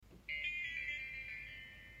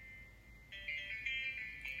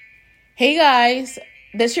Hey guys,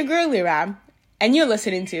 this your girl Lira, and you're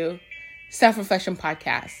listening to Self-Reflection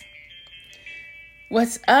Podcast.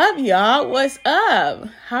 What's up, y'all? What's up?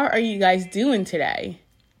 How are you guys doing today?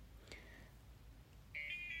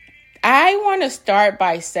 I want to start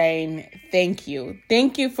by saying thank you.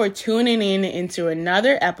 Thank you for tuning in into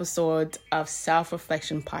another episode of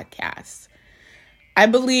Self-Reflection Podcast. I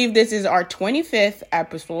believe this is our 25th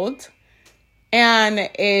episode and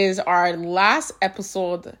is our last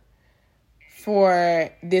episode for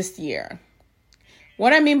this year.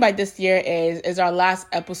 What I mean by this year is our last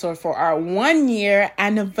episode for our 1 year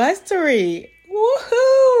anniversary.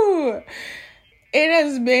 Woohoo! It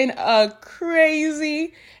has been a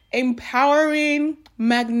crazy, empowering,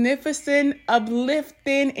 magnificent,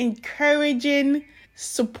 uplifting, encouraging,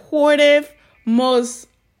 supportive, most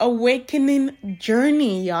awakening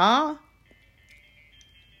journey, y'all.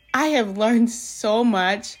 I have learned so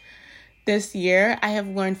much this year. I have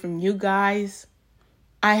learned from you guys.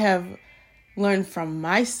 I have learned from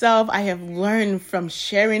myself. I have learned from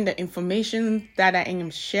sharing the information that I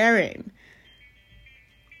am sharing.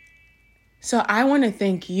 So I want to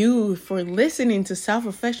thank you for listening to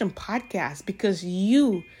Self-Reflection Podcast because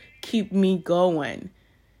you keep me going.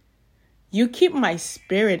 You keep my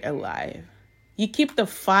spirit alive. You keep the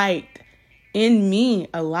fight in me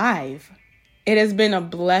alive. It has been a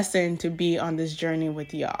blessing to be on this journey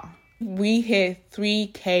with y'all. We hit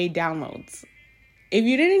 3K downloads. If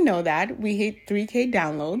you didn't know that, we hit 3K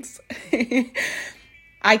downloads.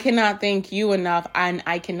 I cannot thank you enough, and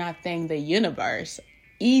I cannot thank the universe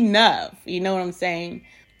enough. You know what I'm saying?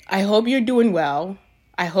 I hope you're doing well.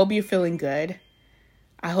 I hope you're feeling good.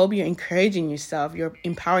 I hope you're encouraging yourself. You're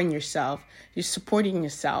empowering yourself. You're supporting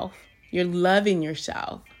yourself. You're loving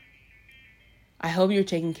yourself. I hope you're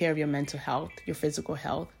taking care of your mental health, your physical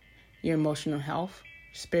health, your emotional health,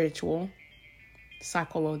 spiritual,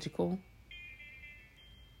 psychological,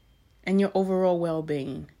 and your overall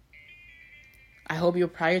well-being. I hope you're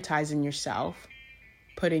prioritizing yourself,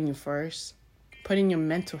 putting you first, putting your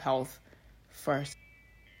mental health first.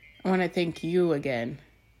 I want to thank you again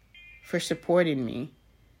for supporting me.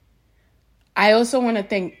 I also want to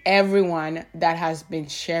thank everyone that has been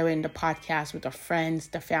sharing the podcast with their friends,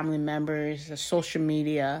 their family members, the social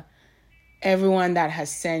media, everyone that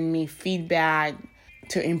has sent me feedback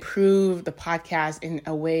to improve the podcast in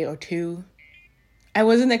a way or two. I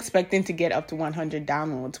wasn't expecting to get up to 100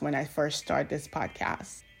 downloads when I first started this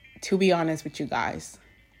podcast, to be honest with you guys.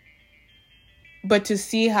 But to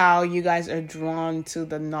see how you guys are drawn to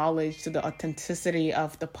the knowledge, to the authenticity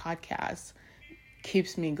of the podcast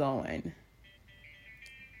keeps me going.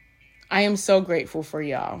 I am so grateful for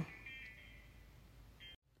y'all.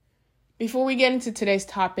 Before we get into today's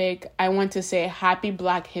topic, I want to say Happy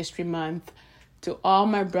Black History Month to all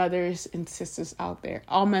my brothers and sisters out there,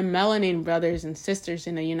 all my melanin brothers and sisters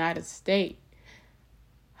in the United States.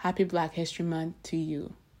 Happy Black History Month to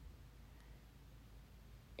you.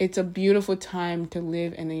 It's a beautiful time to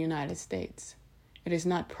live in the United States. It is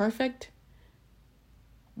not perfect,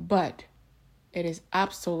 but it is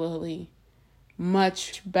absolutely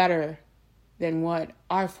much better than what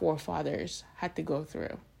our forefathers had to go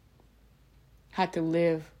through, had to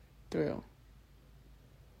live through.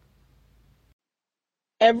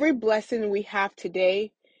 Every blessing we have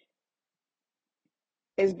today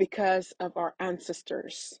is because of our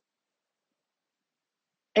ancestors.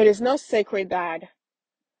 It is no secret that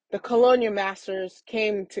the colonial masters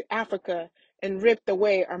came to Africa and ripped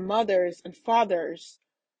away our mothers and fathers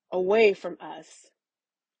away from us,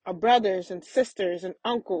 our brothers and sisters and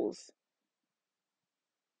uncles.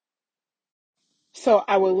 So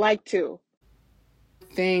I would like to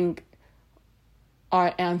thank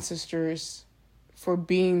our ancestors for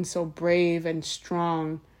being so brave and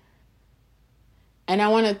strong. And I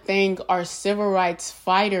want to thank our civil rights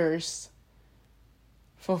fighters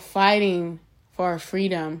for fighting for our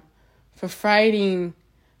freedom, for fighting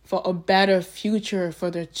for a better future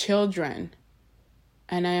for their children.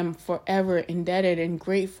 And I am forever indebted and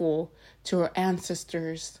grateful to our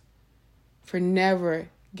ancestors for never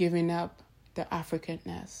giving up their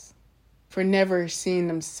Africanness, for never seeing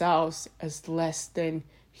themselves as less than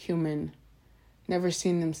human, never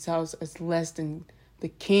seeing themselves as less than the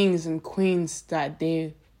kings and queens that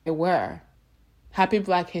they were. Happy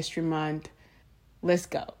Black History Month. Let's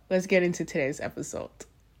go. Let's get into today's episode.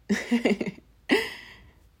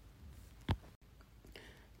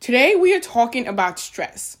 Today we are talking about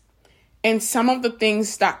stress and some of the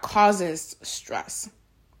things that causes stress.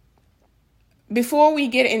 Before we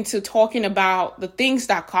get into talking about the things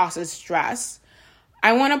that causes stress,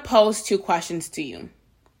 I want to pose 2 questions to you.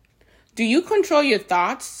 Do you control your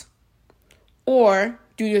thoughts, or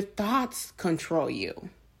do your thoughts control you?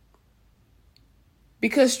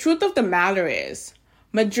 Because truth of the matter is,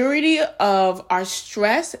 majority of our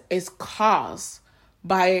stress is caused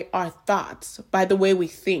by our thoughts, by the way we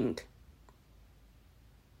think.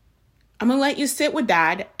 I'm going to let you sit with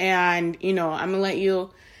that and, I'm going to let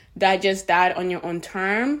you digest that on your own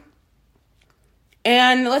term.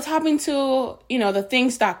 And let's hop into, the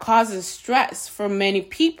things that causes stress for many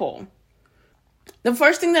people. The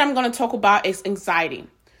first thing that I'm going to talk about is anxiety.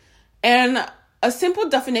 And a simple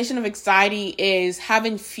definition of anxiety is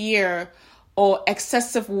having fear or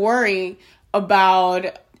excessive worry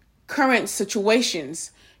about current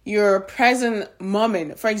situations, your present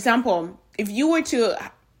moment. For example, if you were to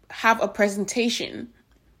have a presentation,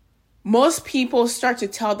 most people start to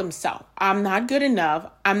tell themselves, I'm not good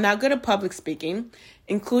enough. I'm not good at public speaking,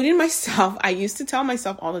 including myself. I used to tell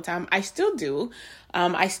myself all the time. I still do.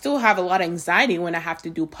 I still have a lot of anxiety when I have to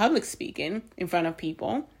do public speaking in front of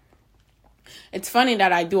people. It's funny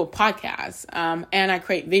that I do a podcast and I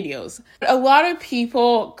create videos. A lot of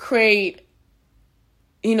people create,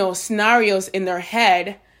 scenarios in their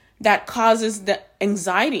head that causes the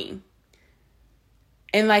anxiety.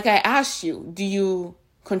 And like I asked you, do you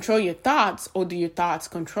control your thoughts or do your thoughts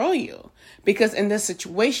control you? Because in this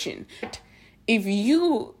situation, if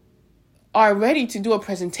you are ready to do a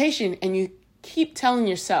presentation and you keep telling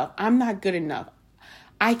yourself, I'm not good enough,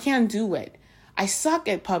 I can't do it, I suck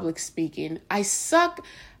at public speaking, I suck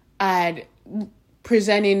at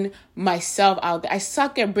presenting myself out there, I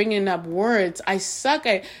suck at bringing up words,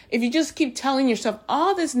 if you just keep telling yourself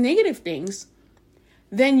all these negative things,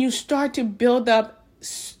 then you start to build up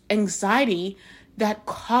anxiety that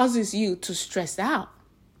causes you to stress out.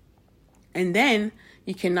 And then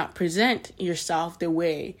you cannot present yourself the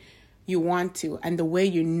way you want to and the way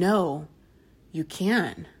you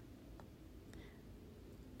can.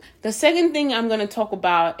 The second thing I'm going to talk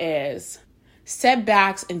about is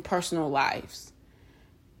setbacks in personal lives.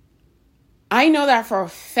 I know that for a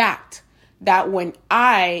fact that when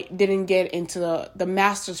I didn't get into the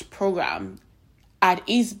master's program at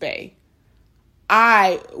East Bay,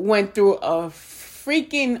 I went through a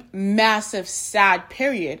freaking massive sad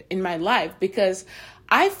period in my life because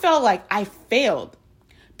I felt like I failed,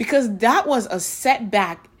 because that was a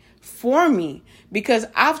setback for me. Because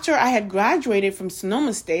after I had graduated from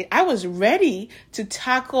Sonoma State, I was ready to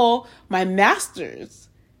tackle my master's.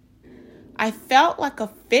 I felt like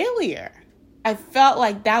a failure. I felt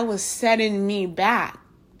like that was setting me back.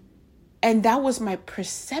 And that was my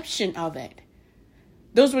perception of it.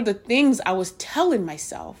 Those were the things I was telling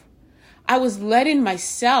myself. I was letting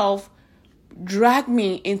myself drag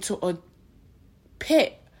me into a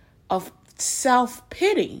pit of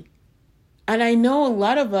self-pity. And I know a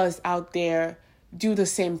lot of us out there do the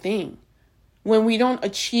same thing. When we don't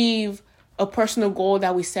achieve a personal goal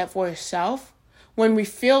that we set for ourselves, when we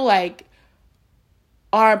feel like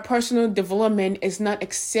our personal development is not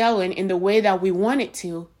excelling in the way that we want it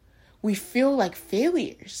to, we feel like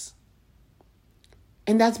failures.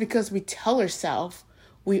 And that's because we tell ourselves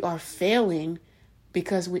we are failing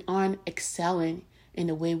because we aren't excelling in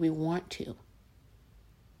the way we want to.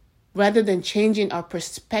 Rather than changing our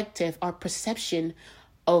perspective, our perception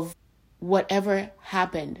of whatever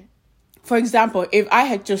happened. For example, if I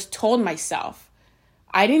had just told myself,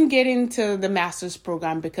 I didn't get into the master's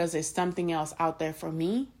program because there's something else out there for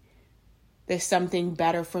me, there's something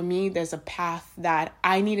better for me, there's a path that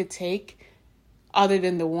I need to take other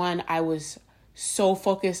than the one I was so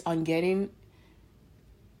focused on getting,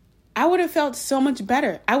 I would have felt so much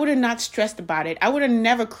better. I would have not stressed about it. I would have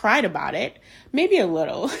never cried about it. Maybe a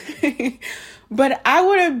little. But I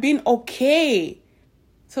would have been okay.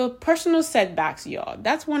 So personal setbacks, y'all.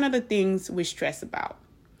 That's one of the things we stress about.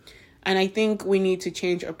 And I think we need to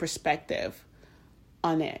change our perspective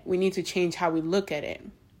on it. We need to change how we look at it.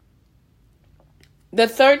 The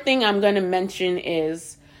third thing I'm going to mention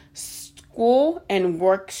is school and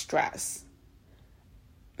work stress.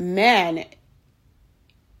 Man,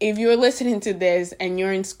 if you're listening to this and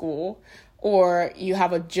you're in school or you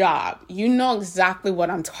have a job, you know exactly what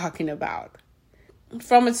I'm talking about.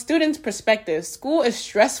 From a student's perspective, school is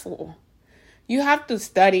stressful. You have to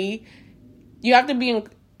study. You have to be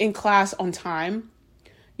in class on time.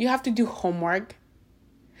 You have to do homework.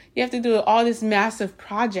 You have to do all these massive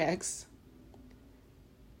projects.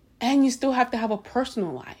 And you still have to have a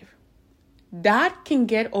personal life. That can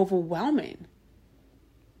get overwhelming.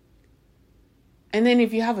 And then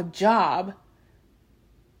if you have a job,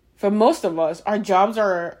 for most of us, our jobs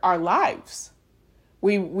are our lives.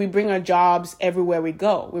 We bring our jobs everywhere we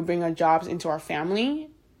go. We bring our jobs into our family,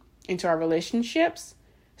 into our relationships,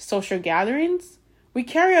 social gatherings. We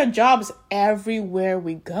carry our jobs everywhere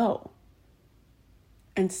we go.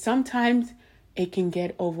 And sometimes it can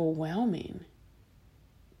get overwhelming.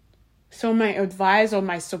 So my advice or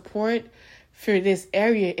my support for this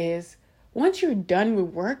area is, once you're done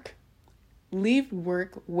with work, leave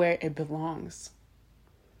work where it belongs.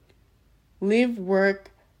 Leave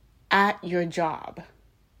work at your job.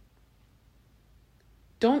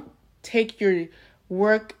 Don't take your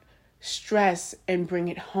work stress and bring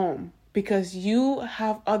it home, because you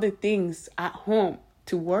have other things at home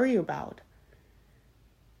to worry about.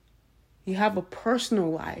 You have a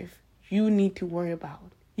personal life you need to worry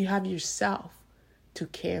about. You have yourself to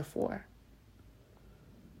care for.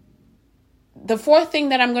 The fourth thing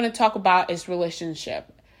that I'm going to talk about is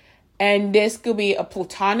relationship. And this could be a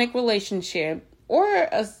platonic relationship or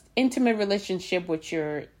an intimate relationship with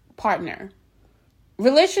your partner.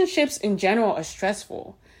 Relationships in general are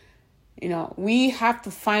stressful. We have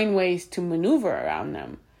to find ways to maneuver around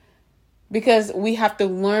them, because we have to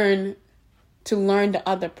learn the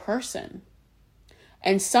other person.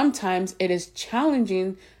 And sometimes it is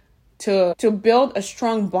challenging to build a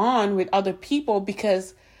strong bond with other people,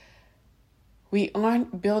 because we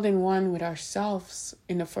aren't building one with ourselves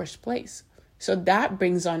in the first place. So that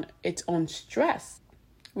brings on its own stress.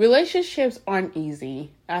 Relationships aren't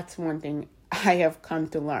easy. That's one thing I have come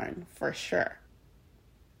to learn for sure.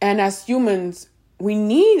 And as humans, we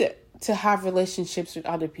need to have relationships with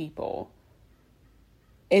other people.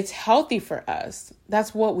 It's healthy for us.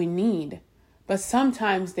 That's what we need. But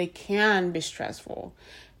sometimes they can be stressful,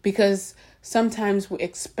 because sometimes we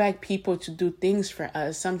expect people to do things for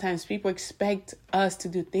us. Sometimes people expect us to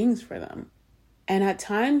do things for them. And at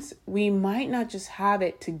times, we might not just have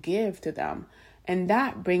it to give to them. And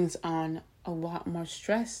that brings on a lot more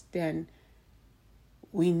stress than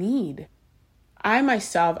we need. I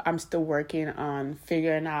myself, I'm still working on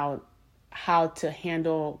figuring out how to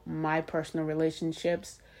handle my personal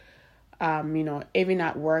relationships. Even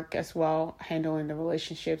at work as well, handling the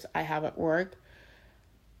relationships I have at work.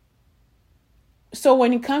 So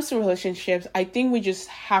when it comes to relationships, I think we just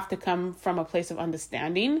have to come from a place of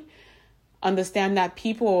understand that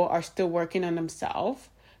people are still working on themselves.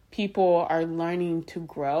 People are learning to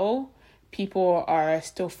grow. People are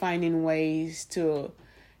still finding ways to,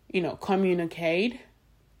 communicate,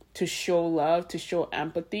 to show love, to show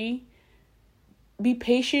empathy. Be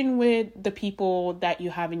patient with the people that you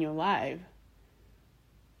have in your life.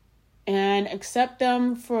 And accept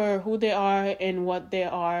them for who they are and what they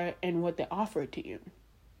are and what they offer to you.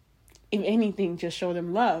 If anything, just show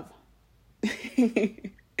them love.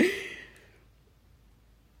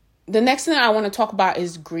 The next thing I want to talk about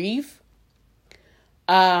is grief.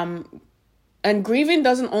 And grieving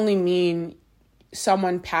doesn't only mean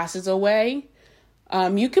someone passes away.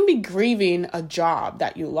 You can be grieving a job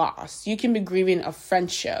that you lost. You can be grieving a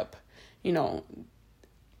friendship. You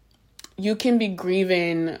can be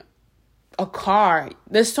grieving a car.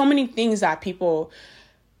 There's so many things that people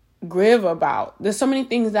grieve about. There's so many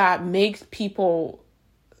things that make people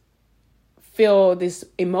feel this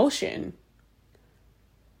emotion.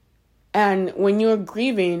 And when you're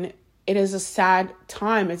grieving, it is a sad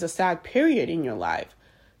time. It's a sad period in your life.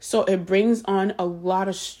 So it brings on a lot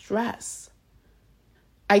of stress.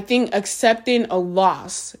 I think accepting a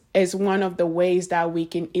loss is one of the ways that we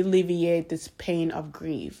can alleviate this pain of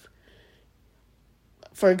grief.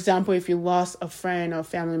 For example, if you lost a friend or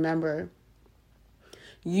family member,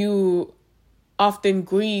 you often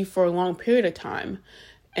grieve for a long period of time.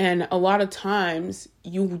 And a lot of times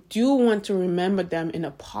you do want to remember them in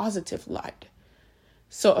a positive light.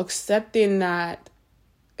 So accepting that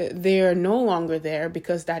they're no longer there,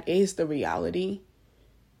 because that is the reality,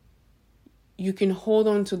 you can hold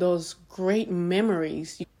on to those great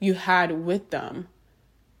memories you had with them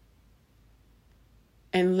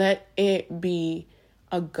and let it be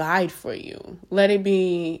a guide for you. Let it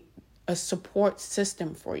be a support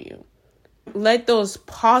system for you. Let those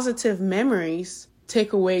positive memories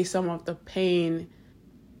take away some of the pain,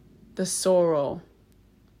 the sorrow,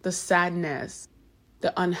 the sadness,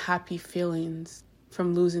 the unhappy feelings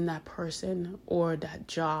from losing that person or that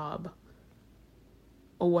job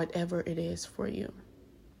or whatever it is for you.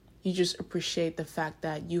 You just appreciate the fact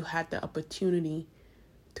that you had the opportunity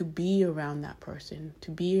to be around that person,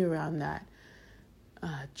 to be around that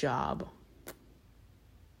job.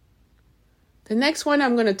 The next one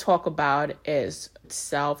I'm going to talk about is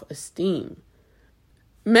self-esteem.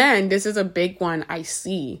 Man, this is a big one I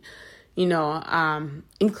see,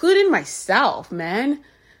 including myself, man.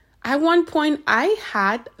 At one point, I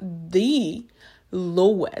had the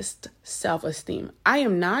lowest self-esteem. I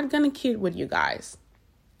am not going to kid with you guys.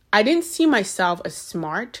 I didn't see myself as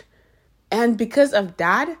smart. And because of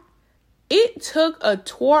that, it took a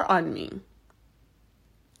toll on me.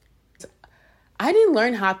 I didn't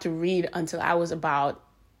learn how to read until I was about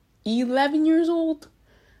 11 years old.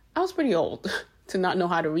 I was pretty old to not know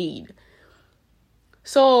how to read.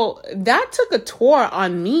 So that took a toll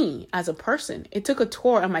on me as a person. It took a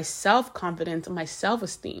toll on my self-confidence and my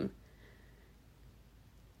self-esteem.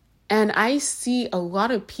 And I see a lot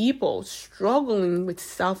of people struggling with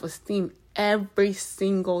self-esteem every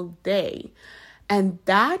single day. And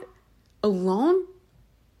that alone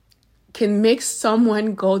can make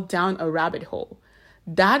someone go down a rabbit hole.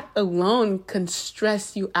 That alone can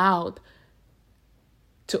stress you out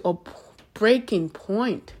to a breaking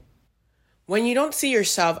point. When you don't see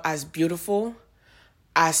yourself as beautiful,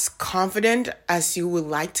 as confident as you would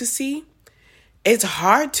like to see, it's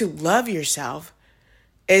hard to love yourself.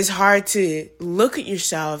 It's hard to look at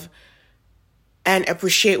yourself and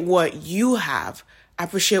appreciate what you have,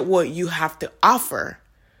 appreciate what you have to offer.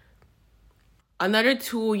 Another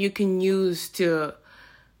tool you can use to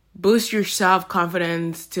boost your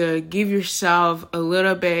self-confidence, to give yourself a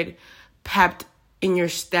little bit pep in your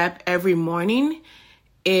step every morning,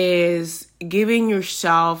 is giving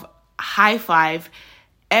yourself a high five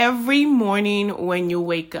every morning when you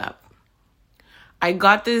wake up. I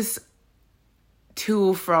got this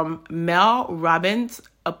tool from Mel Robbins,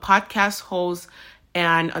 a podcast host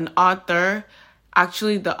and an author,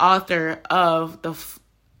 actually the author of the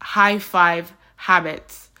High Five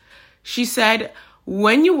Habits. She said,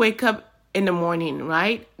 when you wake up in the morning,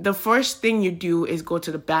 right, the first thing you do is go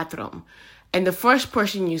to the bathroom. And the first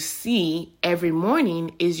person you see every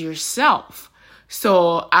morning is yourself.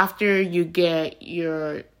 So after you get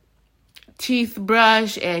your teeth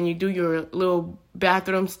brushed and you do your little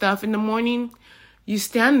bathroom stuff in the morning, you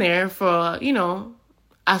stand there for,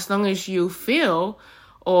 as long as you feel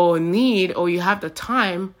or need or you have the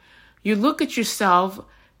time. You look at yourself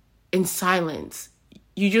in silence.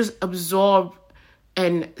 You just absorb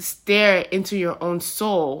and stare into your own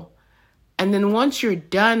soul. And then once you're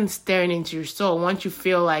done staring into your soul, once you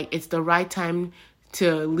feel like it's the right time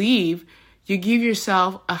to leave, you give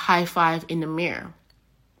yourself a high five in the mirror.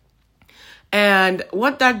 And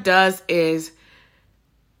what that does is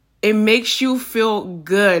it makes you feel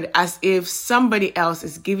good as if somebody else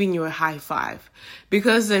is giving you a high five.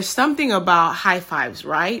 Because there's something about high fives,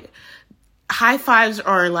 right? High fives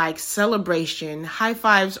are like celebration. High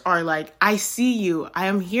fives are like, I see you. I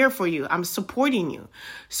am here for you. I'm supporting you.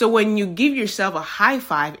 So when you give yourself a high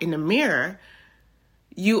five in the mirror,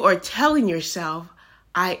 you are telling yourself,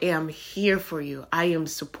 I am here for you. I am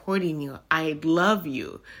supporting you. I love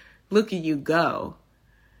you. Look at you go.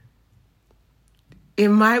 It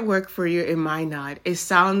might work for you. It might not. It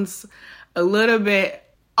sounds a little bit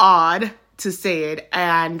odd to say it.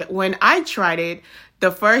 And when I tried it, the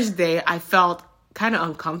first day I felt kind of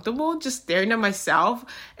uncomfortable just staring at myself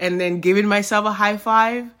and then giving myself a high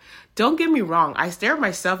five. Don't get me wrong. I stare at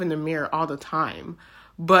myself in the mirror all the time.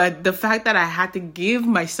 But the fact that I had to give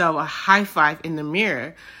myself a high five in the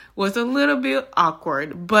mirror was a little bit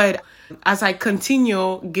awkward. But as I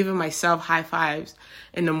continue giving myself high fives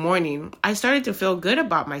in the morning, I started to feel good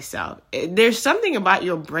about myself. There's something about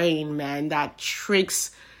your brain, man, that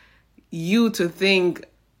tricks you to think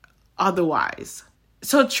otherwise.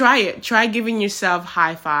 So try it. Try giving yourself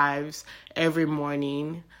high fives every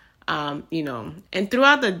morning, and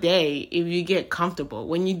throughout the day, if you get comfortable.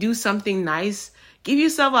 When you do something nice, give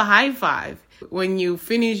yourself a high five. When you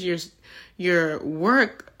finish your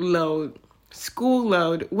work load, school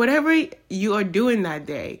load, whatever you are doing that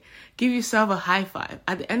day, give yourself a high five.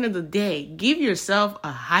 At the end of the day, give yourself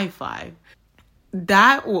a high five.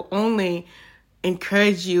 That will only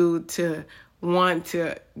encourage you to want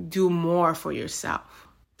to do more for yourself.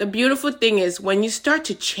 The beautiful thing is when you start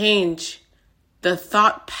to change the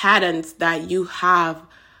thought patterns that you have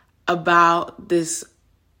about this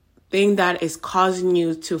thing that is causing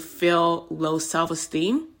you to feel low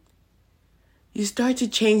self-esteem, you start to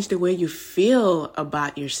change the way you feel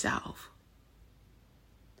about yourself.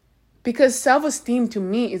 Because self-esteem to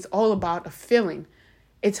me is all about a feeling.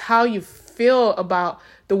 It's how you feel about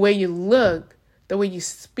the way you look, the way you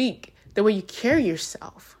speak, the way you carry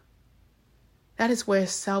yourself. That is where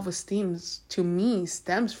self-esteem to me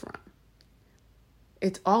stems from.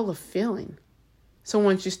 It's all a feeling. So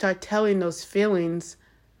once you start telling those feelings,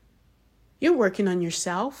 you're working on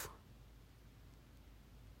yourself.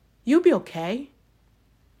 You'll be okay.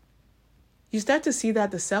 You start to see that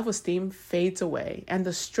the self-esteem fades away and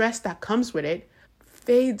the stress that comes with it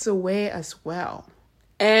fades away as well.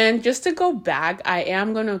 And just to go back, I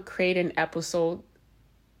am going to create an episode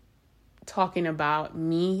talking about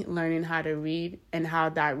me learning how to read and how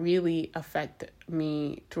that really affected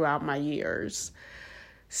me throughout my years.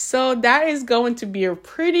 So that is going to be a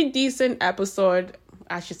pretty decent episode.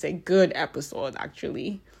 I should say good episode,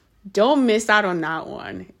 actually. Don't miss out on that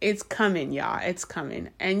one. It's coming, y'all. It's coming.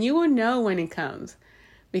 And you will know when it comes,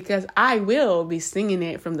 because I will be singing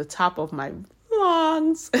it from the top of my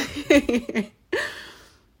lungs.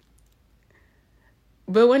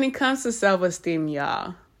 But when it comes to self-esteem,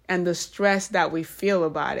 y'all, and the stress that we feel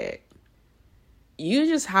about it, you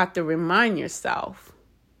just have to remind yourself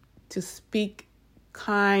to speak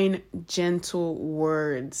kind, gentle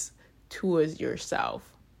words towards yourself.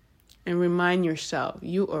 And remind yourself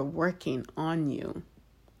you are working on you.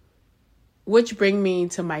 Which brings me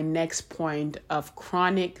to my next point of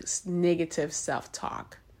chronic negative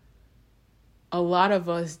self-talk. A lot of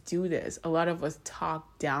us do this. A lot of us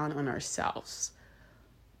talk down on ourselves,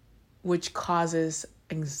 which causes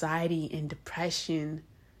anxiety and depression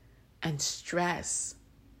and stress.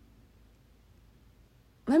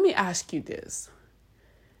 Let me ask you this.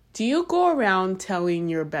 Do you go around telling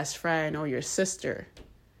your best friend or your sister,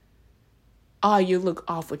 "Oh, you look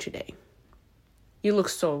awful today. You look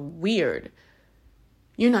so weird.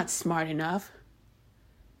 You're not smart enough.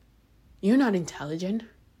 You're not intelligent.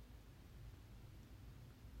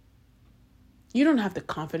 You don't have the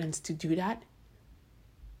confidence to do that"?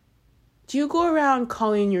 Do you go around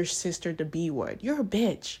calling your sister the B word? "You're a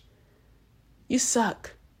bitch. You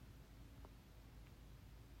suck.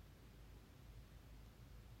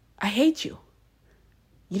 I hate you.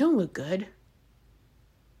 You don't look good"?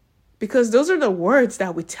 Because those are the words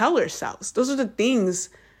that we tell ourselves. Those are the things,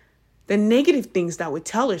 the negative things that we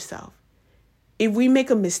tell ourselves. If we make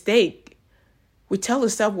a mistake, we tell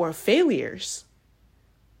ourselves we're failures.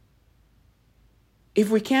 If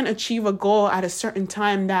we can't achieve a goal at a certain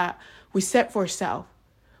time that we set for ourselves,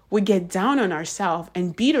 we get down on ourselves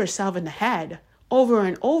and beat ourselves in the head over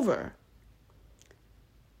and over,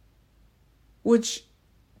 which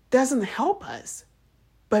doesn't help us,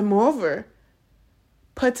 but moreover,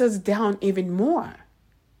 puts us down even more.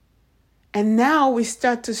 And now we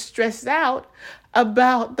start to stress out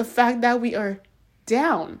about the fact that we are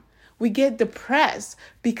down. We get depressed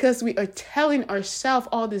because we are telling ourselves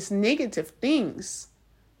all these negative things.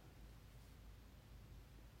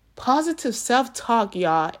 Positive self-talk,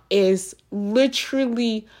 y'all, is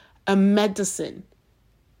literally a medicine.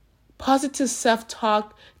 Positive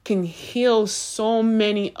self-talk can heal so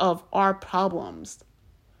many of our problems.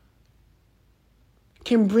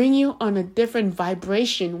 Can bring you on a different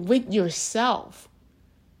vibration with yourself.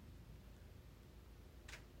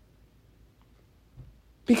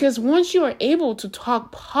 Because once you are able to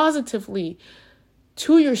talk positively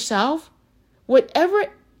to yourself, whatever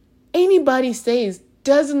anybody says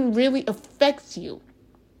doesn't really affect you.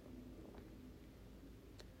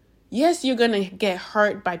 Yes, you're going to get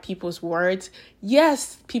hurt by people's words.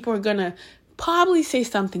 Yes, people are going to probably say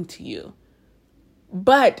something to you.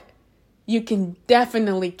 But you can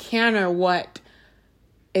definitely counter what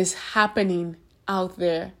is happening out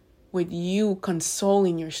there with you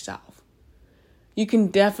consoling yourself. You can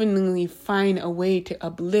definitely find a way to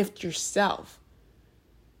uplift yourself,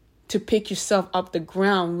 to pick yourself up the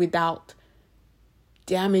ground without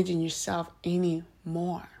damaging yourself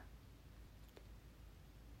anymore.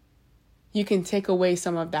 You can take away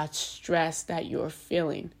some of that stress that you're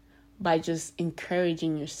feeling by just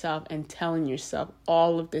encouraging yourself and telling yourself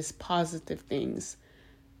all of these positive things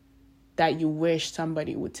that you wish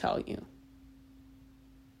somebody would tell you.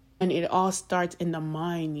 And it all starts in the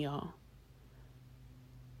mind, y'all.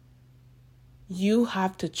 You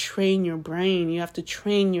have to train your brain. You have to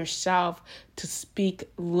train yourself to speak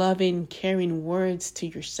loving, caring words to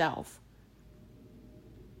yourself.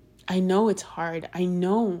 I know it's hard. I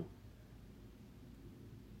know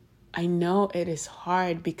it is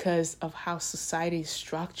hard because of how society is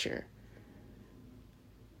structured.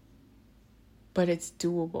 But it's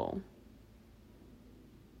doable.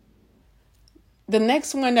 The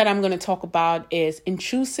next one that I'm going to talk about is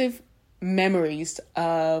intrusive memories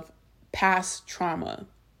of past trauma.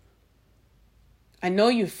 I know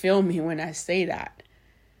you feel me when I say that.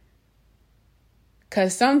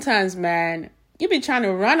 Because sometimes, man, you be trying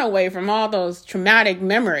to run away from all those traumatic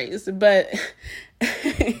memories, but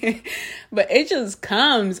but it just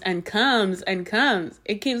comes and comes and comes.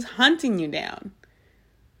 It keeps hunting you down.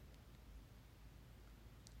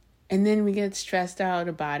 And then we get stressed out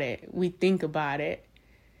about it. We think about it.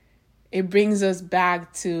 It brings us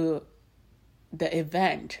back to the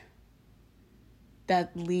event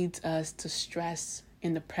that leads us to stress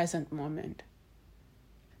in the present moment.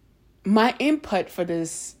 My input for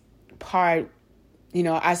this part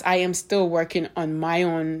as I am still working on my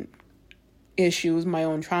own issues, my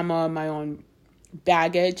own trauma, my own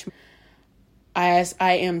baggage, as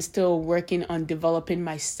I am still working on developing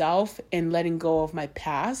myself and letting go of my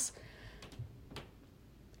past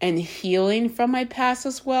and healing from my past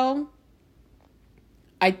as well,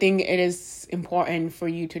 I think it is important for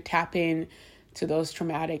you to tap in to those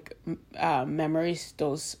traumatic memories,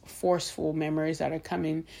 those forceful memories that are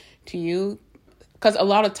coming to you. Because a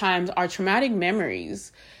lot of times our traumatic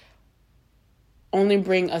memories only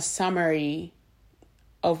bring a summary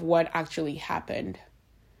of what actually happened.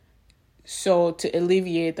 So to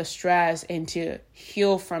alleviate the stress and to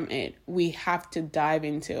heal from it, we have to dive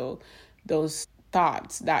into those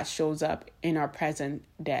thoughts that shows up in our present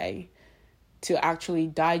day to actually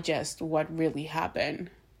digest what really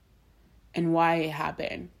happened and why it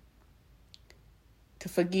happened. To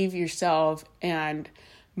forgive yourself and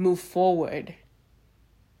move forward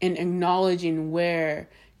in acknowledging where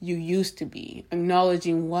you used to be,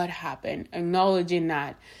 acknowledging what happened, acknowledging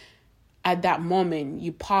that at that moment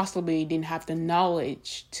you possibly didn't have the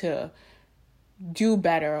knowledge to do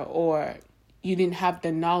better, or you didn't have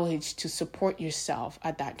the knowledge to support yourself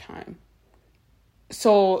at that time.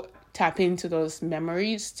 So tap into those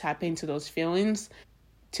memories, tap into those feelings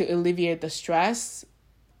to alleviate the stress.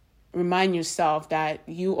 Remind yourself that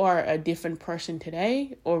you are a different person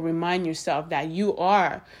today, or remind yourself that you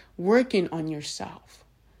are working on yourself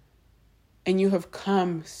and you have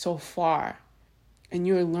come so far and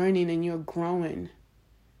you're learning and you're growing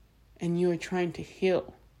and you're trying to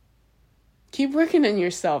heal. Keep working on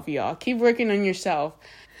yourself, y'all. Keep working on yourself.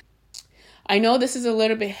 I know this is a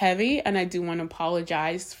little bit heavy and I do want to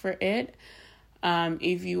apologize for it.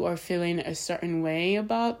 If you are feeling a certain way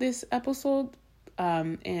about this episode,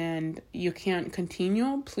 and you can't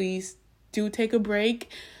continue, please do take a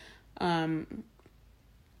break. And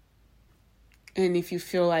if you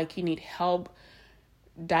feel like you need help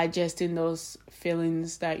digesting those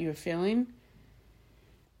feelings that you're feeling,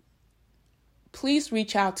 please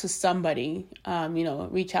reach out to somebody.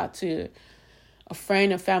 Reach out to a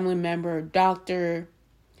friend, a family member, a doctor,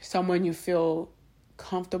 someone you feel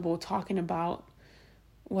comfortable talking about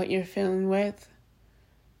what you're feeling with.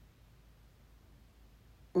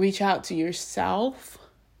 Reach out to yourself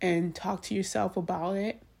and talk to yourself about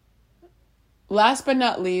it. Last but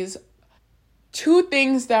not least, 2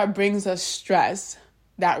 things that brings us stress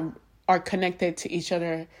that are connected to each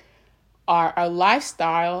other are our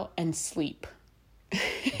lifestyle and sleep.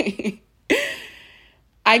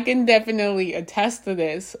 I can definitely attest to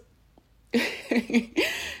this.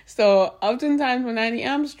 So oftentimes when I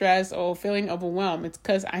am stressed or feeling overwhelmed, it's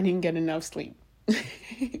because I didn't get enough sleep.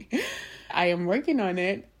 I am working on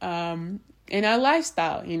it. In our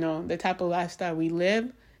lifestyle, the type of lifestyle we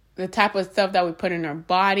live, the type of stuff that we put in our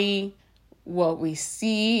body, what we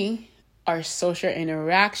see, our social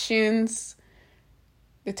interactions,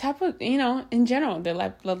 the type of, in general,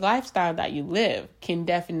 the lifestyle that you live can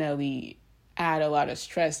definitely add a lot of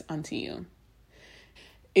stress onto you.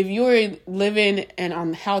 If you're living an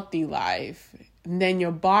unhealthy life, then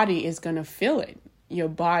your body is going to feel it. Your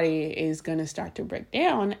body is going to start to break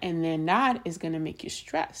down, and then that is going to make you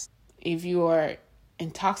stressed. If you are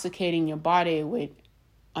intoxicating your body with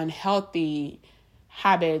unhealthy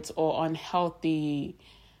habits or unhealthy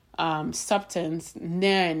substance,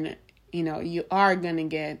 then, you are going to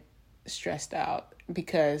get stressed out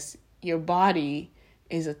because your body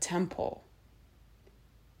is a temple.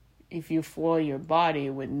 If you fuel your body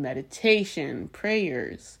with meditation,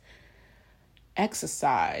 prayers,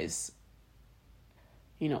 exercise,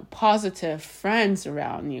 positive friends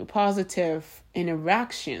around you, positive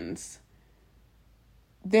interactions,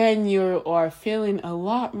 then you are feeling a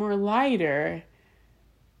lot more lighter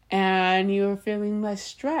and you're feeling less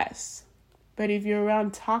stress. But if you're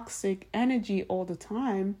around toxic energy all the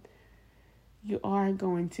time, you are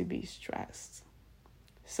going to be stressed.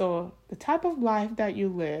 So the type of life that you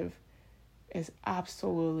live is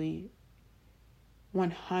absolutely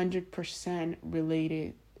 100%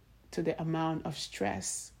 related to the amount of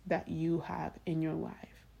stress that you have in your life.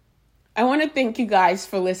 I want to thank you guys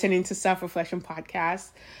for listening to Self-Reflection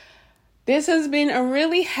Podcast. This has been a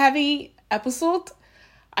really heavy episode.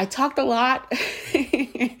 I talked a lot.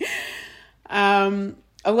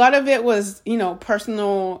 A lot of it was,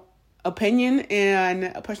 personal opinion and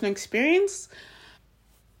a personal experience.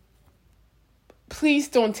 Please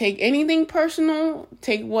don't take anything personal.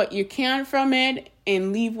 Take what you can from it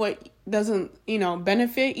and leave what doesn't,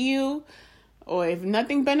 benefit you. Or if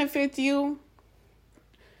nothing benefits you,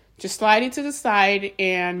 just slide it to the side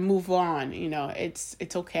and move on. It's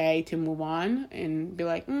okay to move on and be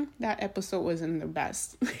like, that episode wasn't the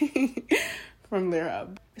best from Lyra.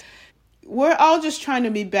 We're all just trying to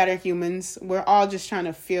be better humans. We're all just trying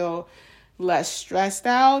to feel less stressed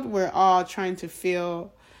out. We're all trying to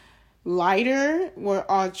feel lighter. We're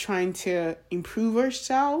all trying to improve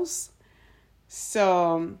ourselves.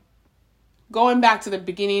 So, going back to the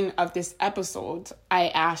beginning of this episode, I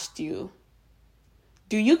asked you,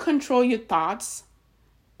 do you control your thoughts,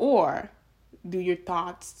 or do your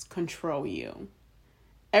thoughts control you?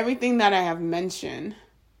 Everything that I have mentioned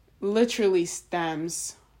literally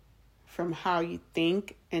stems from how you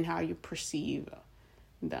think and how you perceive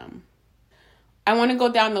them. I want to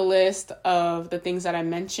go down the list of the things that I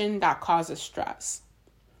mentioned that causes stress.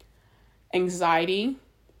 Anxiety,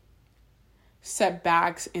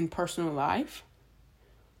 setbacks in personal life,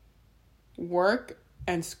 work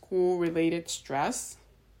and school related stress,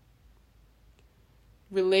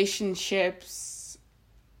 relationships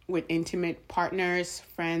with intimate partners,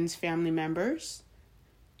 friends, family members,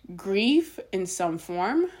 grief in some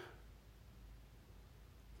form,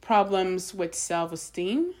 problems with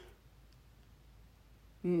self-esteem,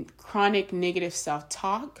 chronic negative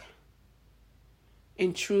self-talk,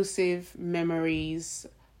 intrusive memories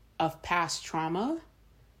of past trauma,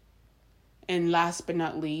 and last but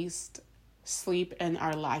not least, sleep and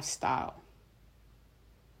our lifestyle.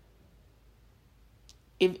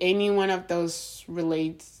 If any one of those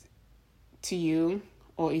relates to you,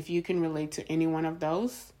 or if you can relate to any one of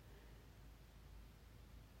those,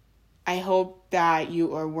 I hope that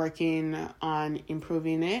you are working on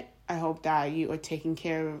improving it. I hope that you are taking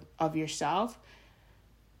care of yourself.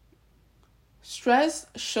 Stress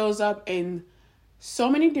shows up in so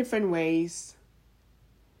many different ways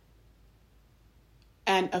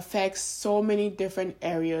and affects so many different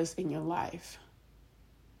areas in your life.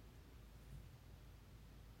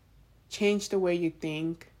 Change the way you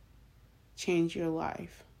think, change your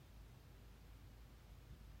life.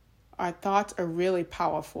 Our thoughts are really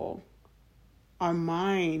powerful. Our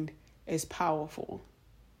mind is powerful.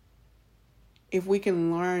 If we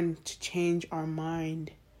can learn to change our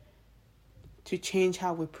mind, to change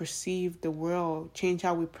how we perceive the world, change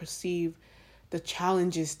how we perceive the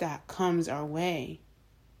challenges that comes our way,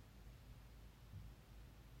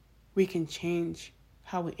 we can change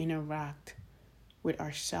how we interact with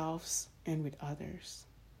ourselves and with others.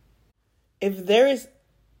 If there is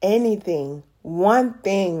anything, one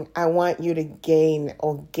thing I want you to gain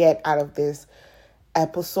or get out of this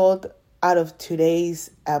episode, out of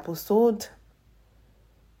today's episode,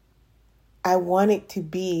 I want it to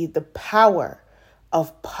be the power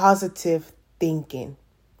of positive thinking.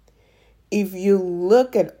 If you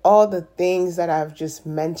look at all the things that I've just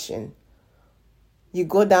mentioned, you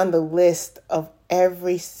go down the list of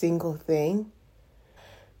every single thing,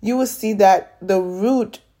 you will see that the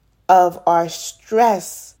root of our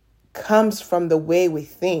stress comes from the way we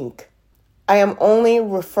think. I am only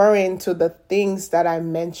referring to the things that I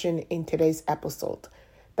mentioned in today's episode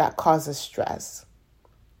that causes stress.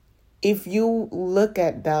 If you look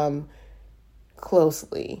at them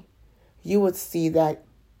closely, you would see that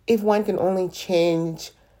if one can only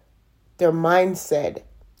change their mindset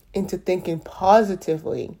into thinking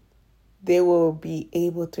positively, they will be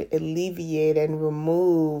able to alleviate and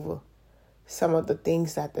remove some of the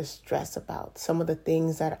things that they stress about, some of the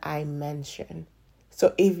things that I mentioned.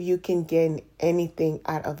 So if you can gain anything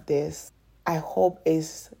out of this, I hope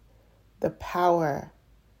is the power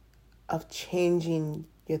of changing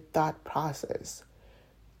your thought process,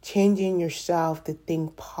 changing yourself to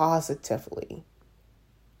think positively.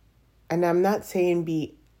 And I'm not saying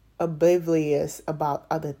be oblivious about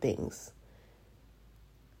other things,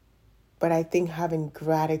 but I think having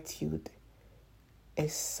gratitude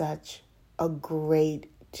is such a great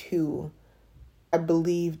tool. I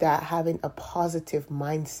believe that having a positive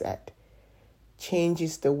mindset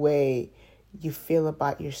changes the way you feel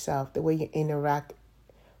about yourself, the way you interact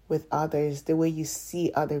with others, the way you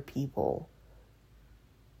see other people.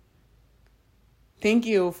 Thank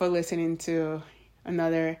you for listening to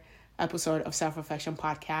another episode of Self-Reflection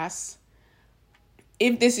Podcast.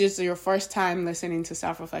 If this is your first time listening to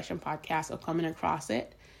Self-Reflection Podcast or coming across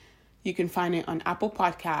it, you can find it on Apple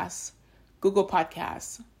Podcasts, Google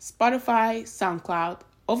Podcasts, Spotify, SoundCloud,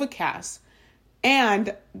 Overcast,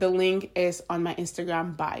 and the link is on my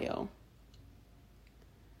Instagram bio.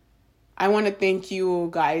 I want to thank you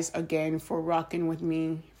guys again for rocking with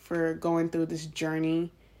me, for going through this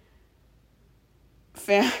journey.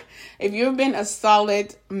 If you've been a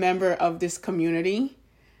solid member of this community,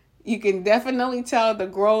 you can definitely tell the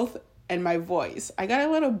growth in my voice. I got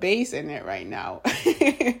a little bass in it right now.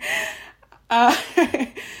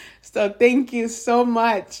 So thank you so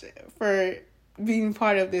much for being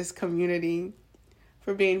part of this community.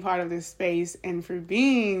 for being part of this space and for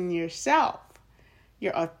being yourself,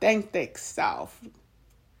 your authentic self.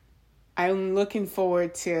 I'm looking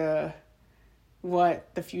forward to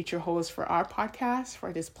what the future holds for our podcast,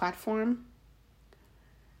 for this platform.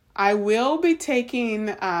 I will be taking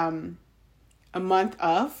a month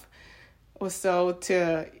off or so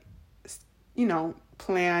to,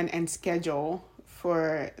 plan and schedule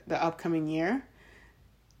for the upcoming year.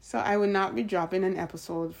 So I will not be dropping an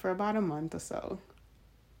episode for about a month or so.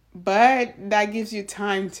 But that gives you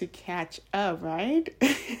time to catch up, right?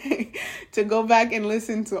 To go back and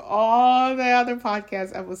listen to all the other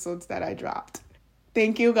podcast episodes that I dropped.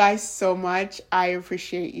 Thank you guys so much. I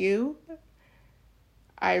appreciate you.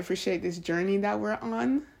 I appreciate this journey that we're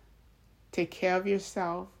on. Take care of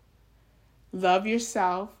yourself. Love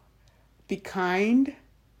yourself. Be kind.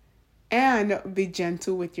 And be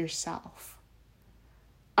gentle with yourself.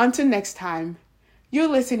 Until next time, you're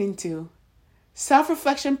listening to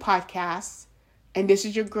Self-Reflection Podcast. And this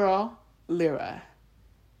is your girl, Lyra.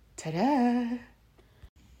 Ta-da!